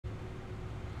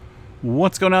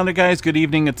What's going on there, guys? Good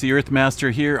evening. It's the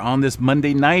Earthmaster here on this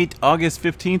Monday night, August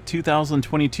 15th,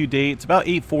 2022 date. It's about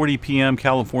 8:40 p.m.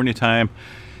 California time.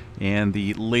 And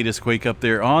the latest quake up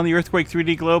there on the Earthquake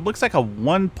 3D globe looks like a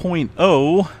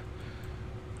 1.0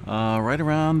 right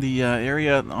around the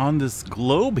area on this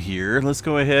globe here. Let's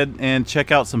go ahead and check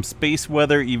out some space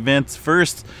weather events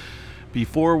first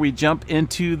before we jump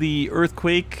into the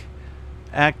earthquake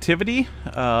activity.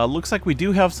 Looks like we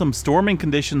do have some storming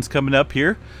conditions coming up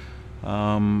here.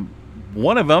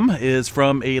 One of them is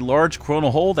from a large coronal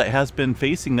hole that has been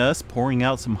facing us, pouring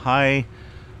out some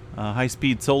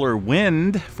high-speed solar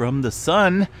wind from the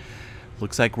sun.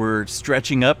 Looks like we're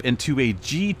stretching up into a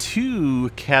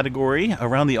G2 category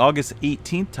around the August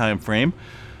 18th time frame.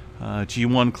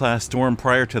 G1 class storm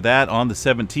prior to that on the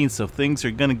 17th, so things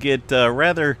are going to get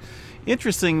rather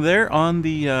interesting there on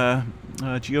the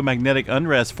geomagnetic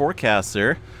unrest forecast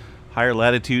there. Higher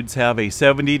latitudes have a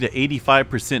 70 to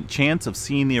 85% chance of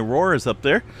seeing the auroras up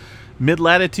there.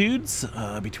 Mid-latitudes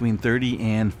between 30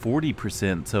 and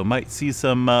 40%. So might see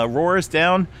some auroras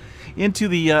down into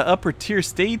the upper tier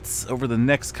states over the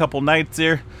next couple nights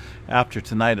there. After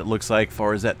tonight, it looks like, as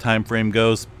far as that time frame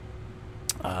goes.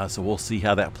 So we'll see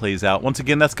how that plays out. Once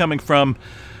again, that's coming from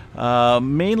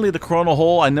mainly the coronal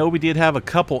hole. I know we did have a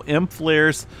couple M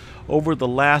flares over the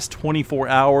last 24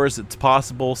 hours. It's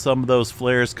possible some of those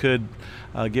flares could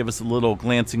give us a little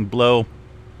glancing blow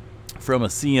from a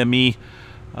CME.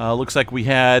 Looks like we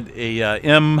had a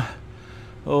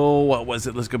what was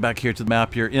it? Let's go back here to the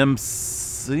map here.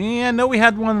 I know we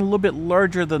had one a little bit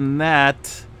larger than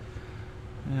that.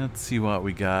 Let's see what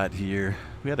we got here.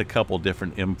 We had a couple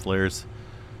different M flares.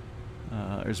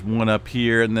 There's one up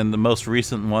here, and then the most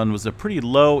recent one was a pretty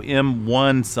low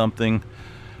M1 something.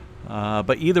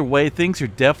 But either way, things are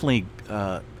definitely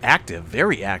active,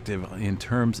 very active in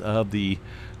terms of the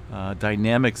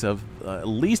dynamics of at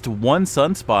least one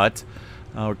sunspot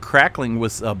crackling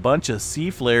with a bunch of C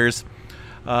flares.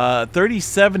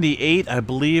 3078, I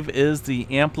believe, is the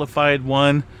amplified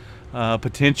one.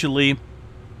 Potentially,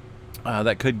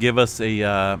 that could give us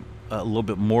a little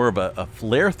bit more of a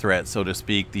flare threat, so to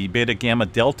speak. The beta gamma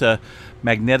delta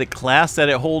magnetic class that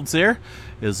it holds there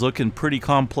is looking pretty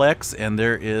complex, and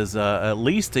there is at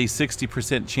least a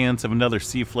 60% chance of another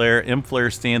C flare. M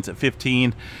flare stands at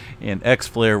 15, and X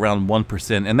flare around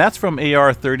 1%, and that's from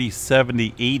AR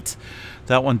 3078.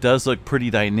 That one does look pretty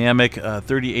dynamic.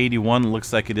 3081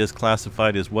 looks like it is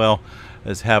classified as well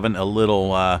as having a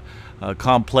little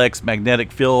complex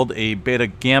magnetic field, a beta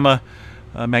gamma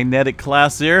magnetic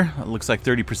class there. It looks like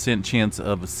 30% chance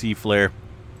of a C flare.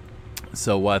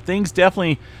 So things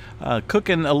definitely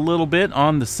cooking a little bit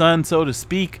on the sun, so to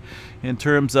speak, in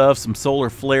terms of some solar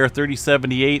flare.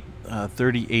 3078,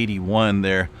 3081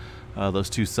 there. Those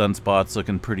two sunspots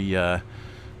looking pretty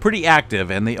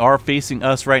active, and they are facing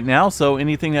us right now, so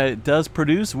anything that it does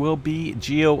produce will be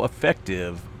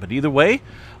geo-effective. But either way,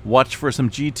 watch for some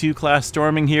G2 class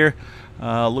storming here.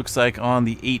 Looks like on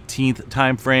the 18th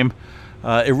time frame.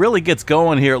 It really gets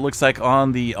going here. It looks like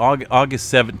on the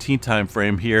August 17th time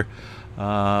frame here,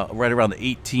 right around the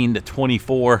 18 to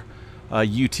 24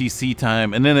 UTC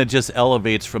time, and then it just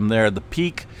elevates from there. The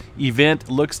peak event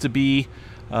looks to be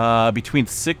between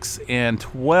 6 and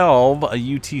 12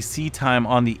 UTC time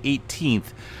on the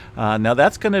 18th. Now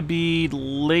that's going to be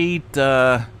late.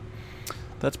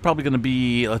 That's probably going to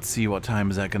be, let's see, what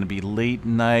time is that going to be? Late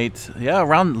night. Yeah,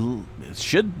 around, it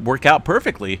should work out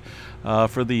perfectly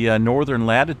for the northern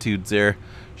latitudes there.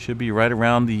 Should be right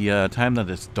around the time that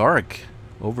it's dark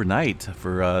overnight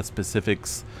for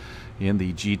specifics in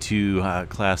the G2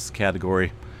 class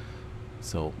category.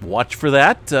 So watch for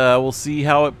that. We'll see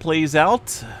how it plays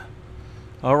out.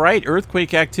 All right,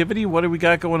 earthquake activity. What do we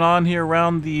got going on here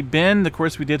around the bend? Of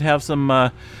course, we did have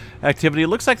some activity. It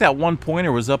looks like that one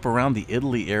pointer was up around the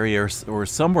Italy area or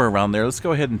somewhere around there. Let's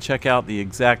go ahead and check out the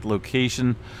exact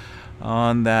location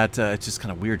on that. It's just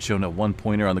kind of weird showing a one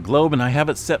pointer on the globe, and I have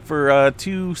it set for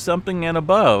 2 something and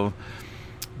above.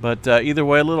 But either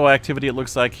way, a little activity it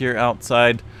looks like here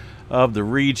outside of the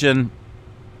region.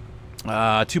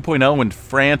 2.0 in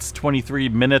France 23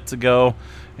 minutes ago,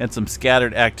 and some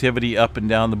scattered activity up and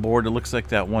down the board. It looks like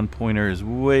that one pointer is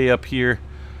way up here.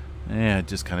 Yeah, it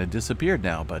just kind of disappeared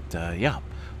now, but yeah,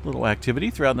 little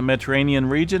activity throughout the Mediterranean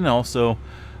region. Also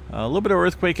a little bit of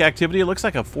earthquake activity. It looks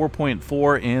like a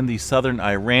 4.4 in the southern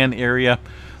Iran area.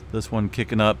 This one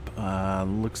kicking up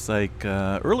looks like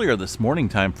earlier this morning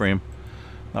time frame.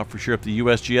 Not for sure if the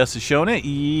USGS is showing it.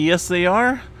 Yes, they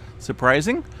are.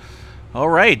 Surprising. All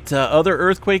right, other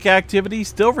earthquake activity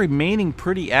still remaining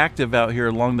pretty active out here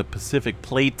along the Pacific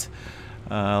Plate.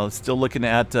 Still looking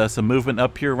at some movement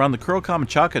up here around the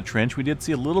Kuril-Kamchatka Trench. We did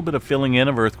see a little bit of filling in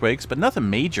of earthquakes, but nothing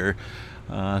major.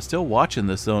 Still watching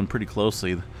this zone pretty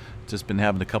closely. Just been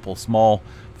having a couple small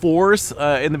fours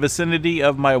in the vicinity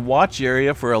of my watch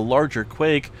area for a larger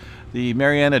quake. The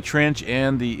Mariana Trench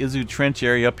and the Izu Trench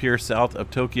area up here south of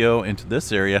Tokyo into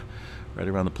this area, right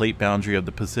around the plate boundary of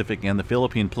the Pacific and the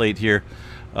Philippine plate here.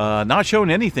 Not showing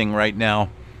anything right now.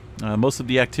 Most of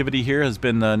the activity here has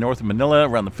been north of Manila,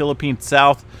 around the Philippines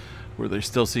south, where they're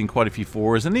still seeing quite a few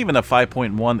fours, and even a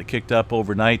 5.1 that kicked up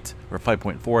overnight, or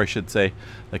 5.4 I should say,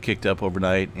 that kicked up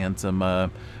overnight, and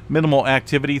some minimal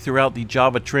activity throughout the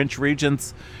Java Trench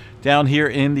regions. Down here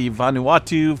in the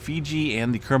Vanuatu, Fiji,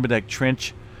 and the Kermadec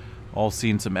Trench, all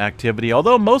seeing some activity,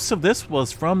 although most of this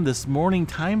was from this morning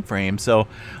time frame. So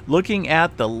looking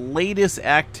at the latest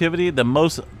activity, the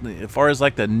most, as far as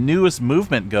like the newest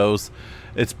movement goes,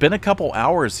 it's been a couple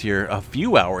hours here, a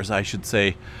few hours I should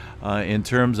say, in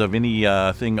terms of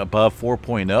anything above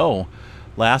 4.0.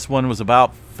 Last one was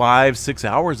about 5-6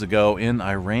 hours ago in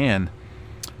Iran.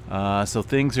 So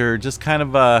things are just kind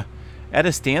of at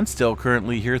a standstill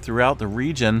currently here throughout the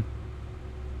region.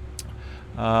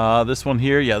 This one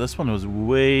here, yeah, this one was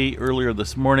way earlier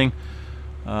this morning.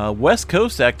 West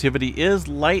Coast activity is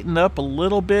lighting up a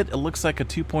little bit. It looks like a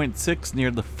 2.6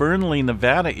 near the Fernley,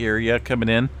 Nevada area coming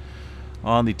in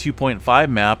on the 2.5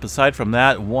 map. Aside from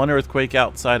that, one earthquake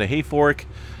outside of Hayfork.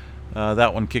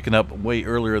 That one kicking up way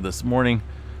earlier this morning.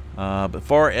 But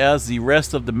far as the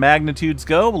rest of the magnitudes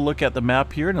go, we'll look at the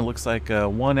map here, and it looks like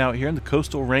one out here in the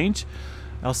coastal range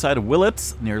outside of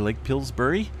Willits near Lake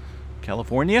Pillsbury,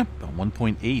 California, about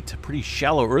 1.8. Pretty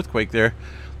shallow earthquake there.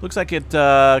 Looks like it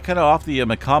kind of off the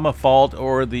Macama fault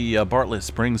or the Bartlett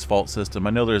Springs fault system.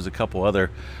 I know there's a couple other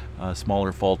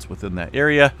smaller faults within that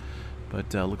area,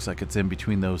 but looks like it's in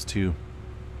between those two.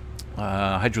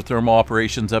 Hydrothermal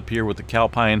operations up here with the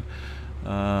Calpine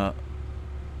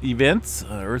events,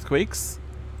 earthquakes.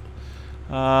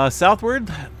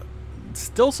 Southward,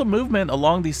 still some movement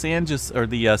along the San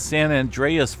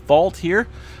Andreas fault here,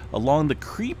 along the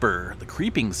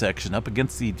creeping section up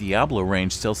against the Diablo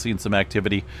range. Still seeing some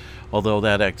activity, although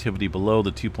that activity below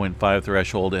the 2.5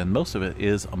 threshold, and most of it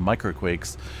is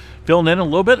microquakes. Filling in a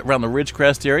little bit around the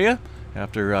Ridgecrest area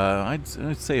after I'd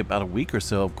say about a week or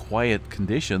so of quiet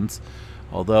conditions,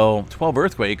 although 12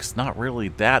 earthquakes, not really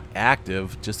that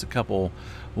active, just a couple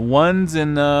ones,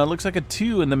 and looks like a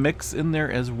 2 in the mix in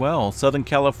there as well. Southern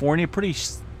California, pretty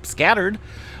scattered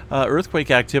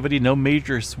earthquake activity, no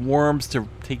major swarms to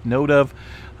take note of.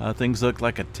 Things look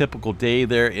like a typical day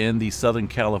there in the Southern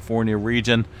California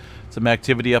region. Some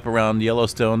activity up around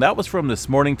Yellowstone. That was from this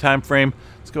morning time frame.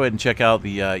 Let's go ahead and check out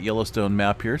the Yellowstone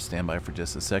map here. Stand by for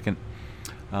just a second.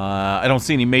 I don't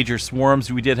see any major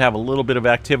swarms. We did have a little bit of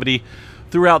activity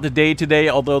throughout the day today,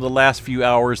 although the last few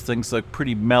hours things look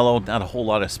pretty mellow. Not a whole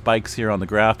lot of spikes here on the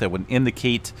graph that would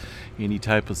indicate any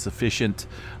type of sufficient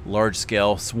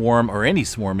large-scale swarm, or any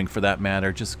swarming for that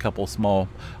matter. Just a couple small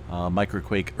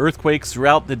microquake earthquakes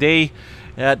throughout the day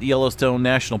at Yellowstone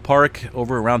National Park.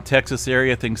 Over around Texas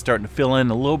area, things starting to fill in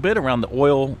a little bit around the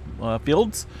oil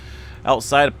fields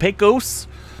outside of Pecos.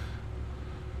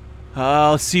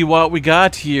 Let's see what we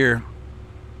got here.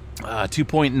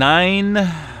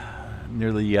 2.9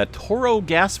 near the Toro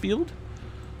gas field.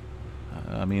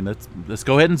 I mean, let's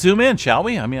go ahead and zoom in, shall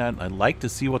we? I mean, I'd like to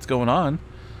see what's going on.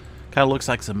 Kind of looks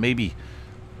like some maybe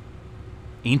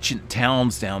ancient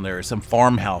towns down there, some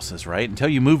farmhouses, right? Until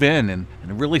you move in and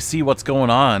really see what's going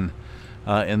on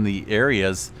in the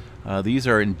areas. These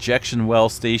are injection well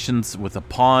stations with a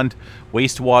pond,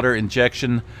 wastewater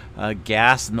injection,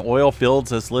 gas and oil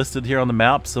fields as listed here on the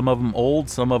map. Some of them old,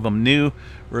 some of them new.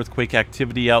 Earthquake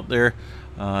activity out there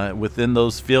within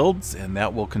those fields, and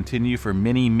that will continue for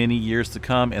many, many years to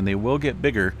come, and they will get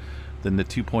bigger than the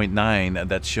 2.9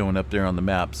 that's showing up there on the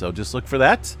map. So just look for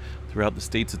that throughout the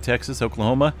states of Texas,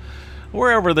 Oklahoma,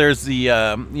 wherever there's the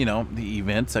the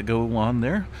events that go on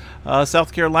there.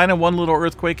 South Carolina, one little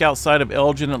earthquake outside of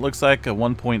Elgin. It looks like a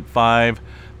 1.5.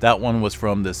 That one was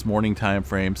from this morning time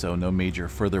frame, so no major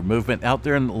further movement out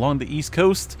there along the East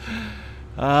Coast.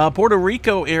 Puerto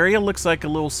Rico area looks like a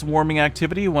little swarming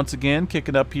activity once again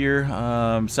kicking up here,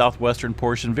 southwestern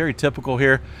portion. Very typical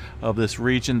here of this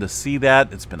region to see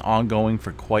that. It's been ongoing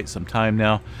for quite some time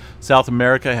now. South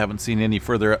America, I haven't seen any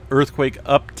further earthquake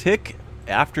uptick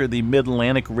after the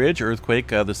Mid-Atlantic Ridge earthquake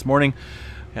this morning.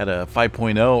 Had a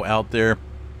 5.0 out there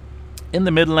in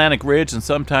the Mid-Atlantic Ridge, and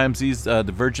sometimes these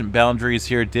divergent boundaries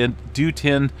here do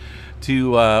tend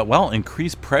to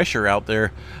increase pressure out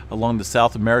there along the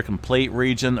South American plate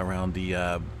region, around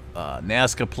the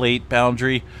Nazca plate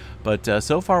boundary. But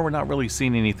so far, we're not really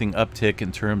seeing anything uptick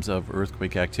in terms of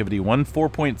earthquake activity.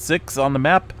 4.6 on the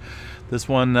map. This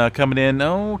one coming in,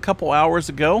 a couple hours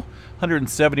ago,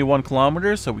 171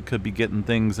 kilometers. So we could be getting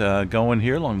things going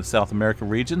here along the South America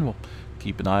region. We'll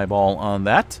keep an eyeball on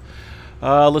that.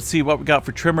 Let's see what we got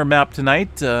for tremor map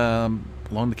tonight.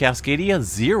 Along the Cascadia,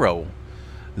 0.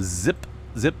 Zip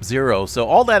 0. So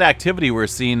all that activity we're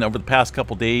seeing over the past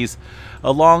couple days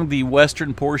along the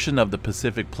western portion of the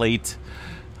Pacific Plate,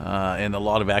 and a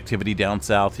lot of activity down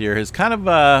south here, has kind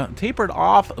of tapered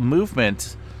off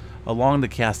movement along the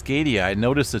Cascadia. I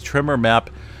noticed the tremor map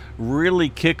really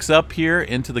kicks up here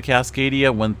into the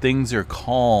Cascadia when things are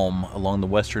calm along the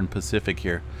western Pacific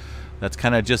here. That's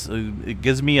kind of just, it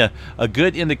gives me a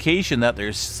good indication that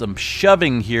there's some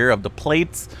shoving here of the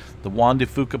plates, the Juan de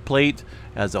Fuca plate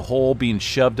as a whole being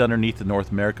shoved underneath the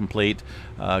North American plate,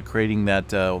 creating that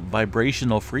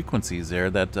vibrational frequencies there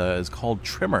that is called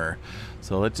tremor.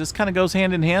 So it just kind of goes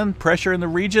hand in hand. Pressure in the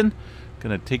region,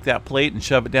 going to take that plate and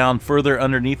shove it down further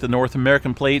underneath the North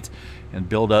American plate and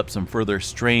build up some further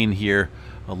strain here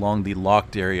along the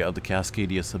locked area of the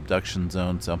Cascadia subduction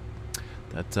zone. So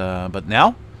that, but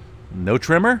now, no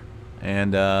tremor,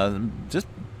 and just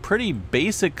pretty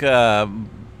basic.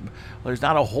 There's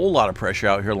not a whole lot of pressure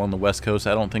out here along the west coast,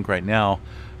 I don't think, right now.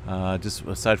 Just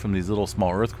aside from these little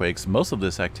small earthquakes, most of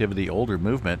this activity, older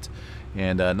movement,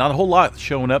 and not a whole lot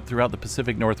showing up throughout the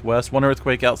Pacific Northwest. One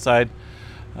earthquake outside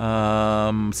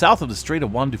south of the Strait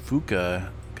of Juan de Fuca,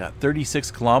 got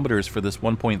 36 kilometers for this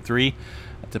 1.3.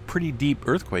 That's a pretty deep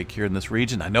earthquake here in this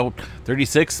region. I know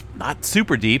 36, not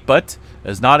super deep, but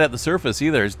it's not at the surface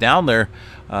either. It's down there,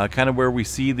 kind of where we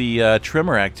see the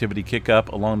tremor activity kick up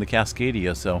along the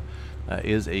Cascadia. So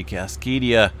is a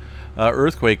Cascadia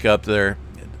earthquake up there,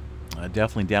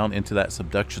 definitely down into that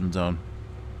subduction zone.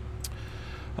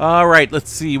 All right,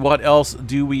 let's see what else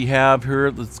do we have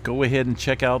here. Let's go ahead and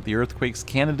check out the Earthquakes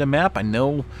Canada map. I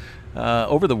know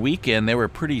over the weekend they were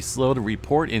pretty slow to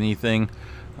report anything,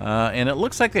 and it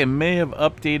looks like they may have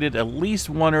updated at least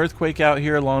one earthquake out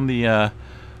here along the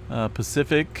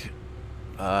Pacific.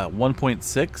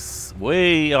 1.6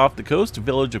 way off the coast,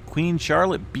 village of Queen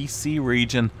Charlotte, BC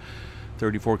region,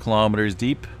 34 kilometers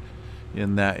deep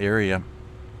in that area.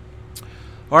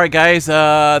 All right, guys,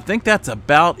 I think that's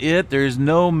about it. There's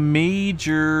no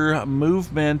major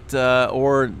movement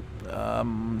or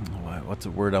what's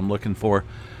the word I'm looking for?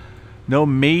 No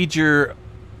major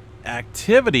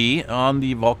activity on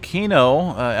the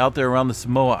volcano out there around the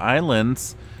Samoa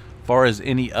Islands as far as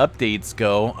any updates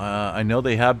go. I know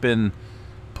they have been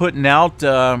putting out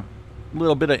a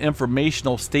little bit of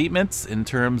informational statements in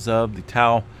terms of the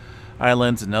Tau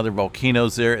Islands and other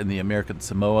volcanoes there in the American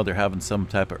Samoa. They're having some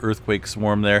type of earthquake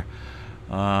swarm there.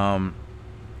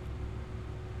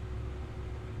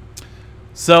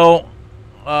 So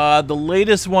the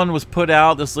latest one was put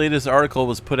out, this latest article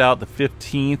was put out the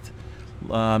 15th.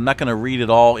 I'm not going to read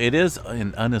it all. It is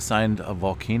an unassigned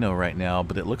volcano right now,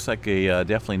 but it looks like they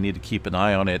definitely need to keep an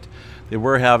eye on it. They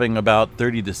were having about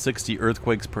 30 to 60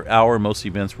 earthquakes per hour. Most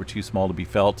events were too small to be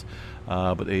felt,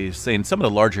 but they're saying some of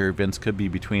the larger events could be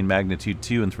between magnitude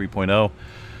 2 and 3.0.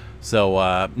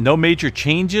 So no major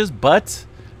changes, but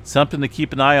something to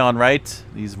keep an eye on, right?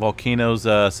 These volcanoes,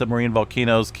 submarine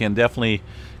volcanoes, can definitely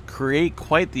create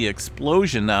quite the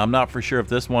explosion. Now, I'm not for sure if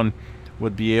this one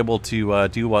would be able to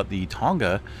do what the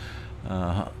Hunga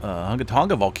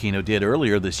Tonga volcano did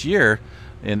earlier this year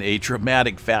in a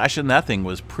dramatic fashion. That thing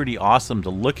was pretty awesome to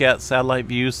look at, satellite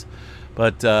views,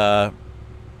 but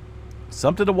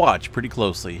something to watch pretty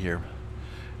closely here.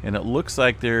 And it looks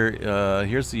like there,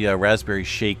 here's the Raspberry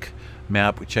Shake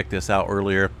map. We checked this out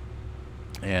earlier,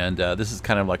 and this is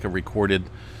kind of like a recorded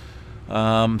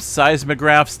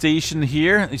seismograph station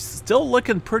here. It's still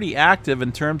looking pretty active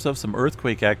in terms of some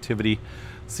earthquake activity.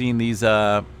 Seeing these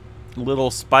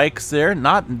little spikes there,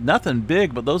 nothing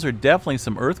big, but those are definitely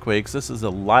some earthquakes. This is a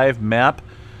live map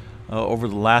over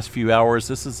the last few hours.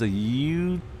 This is a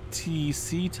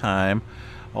UTC time,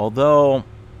 although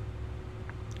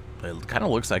it kind of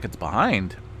looks like it's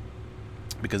behind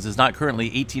because it's not currently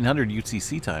 1800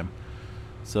 UTC time.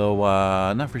 So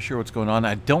I'm not for sure what's going on.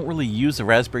 I don't really use the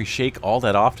Raspberry Shake all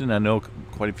that often. I know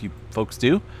quite a few folks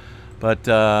do. But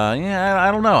yeah,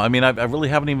 I don't know. I mean, I really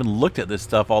haven't even looked at this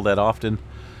stuff all that often.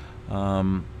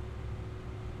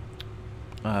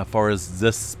 As far as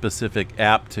this specific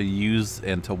app to use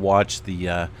and to watch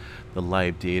the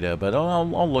live data. But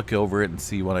I'll look over it and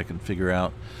see what I can figure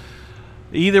out.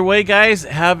 Either way, guys,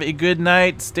 have a good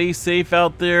night. Stay safe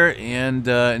out there and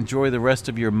enjoy the rest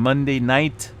of your Monday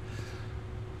night.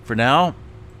 For now,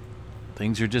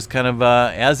 things are just kind of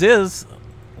as is.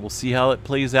 We'll see how it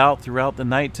plays out throughout the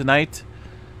night tonight.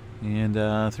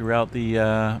 and throughout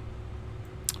the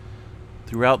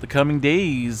coming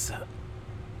days.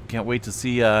 Can't wait to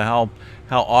see how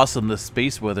awesome the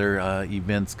space weather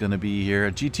event's going to be here.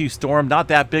 A G2 storm, not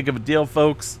that big of a deal,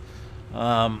 folks,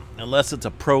 unless it's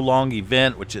a prolonged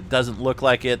event, which it doesn't look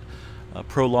like it.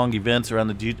 Prolonged events around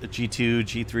the G2,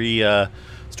 G3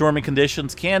 storming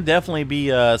conditions can definitely be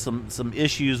some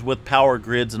issues with power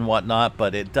grids and whatnot,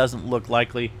 but it doesn't look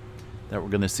likely that we're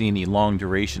going to see any long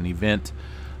duration event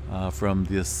from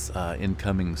this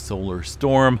incoming solar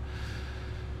storm.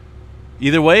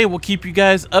 Either way, we'll keep you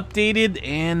guys updated,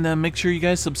 and make sure you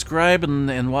guys subscribe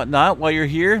and whatnot while you're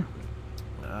here.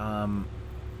 Have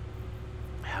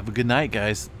a good night,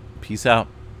 guys. Peace out.